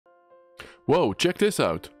Whoa, check this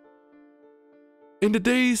out. In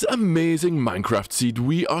today's amazing Minecraft seed,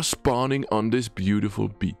 we are spawning on this beautiful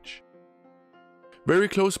beach. Very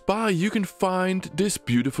close by, you can find this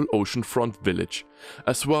beautiful oceanfront village.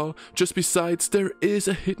 As well, just besides, there is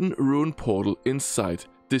a hidden ruin portal inside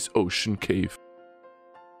this ocean cave.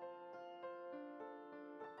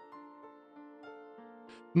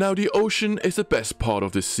 Now, the ocean is the best part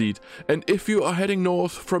of this seed, and if you are heading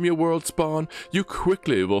north from your world spawn, you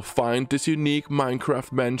quickly will find this unique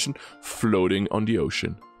Minecraft mansion floating on the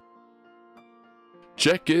ocean.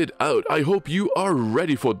 Check it out, I hope you are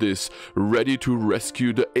ready for this, ready to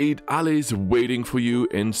rescue the 8 alleys waiting for you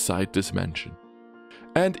inside this mansion.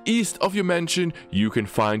 And east of your mansion, you can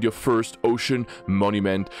find your first ocean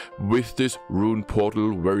monument with this ruin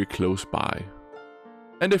portal very close by.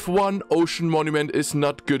 And if one ocean monument is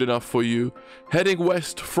not good enough for you, heading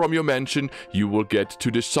west from your mansion, you will get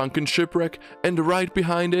to the sunken shipwreck, and right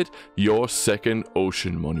behind it, your second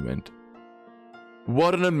ocean monument.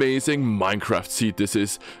 What an amazing Minecraft seed this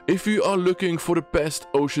is. If you are looking for the best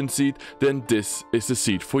ocean seed, then this is the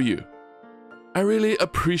seed for you. I really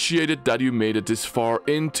appreciated that you made it this far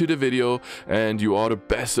into the video, and you are the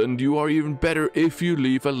best, and you are even better if you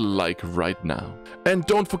leave a like right now. And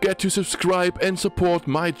don't forget to subscribe and support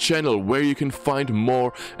my channel, where you can find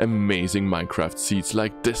more amazing Minecraft seeds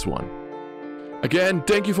like this one. Again,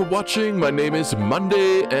 thank you for watching. My name is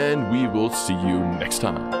Monday, and we will see you next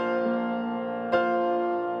time.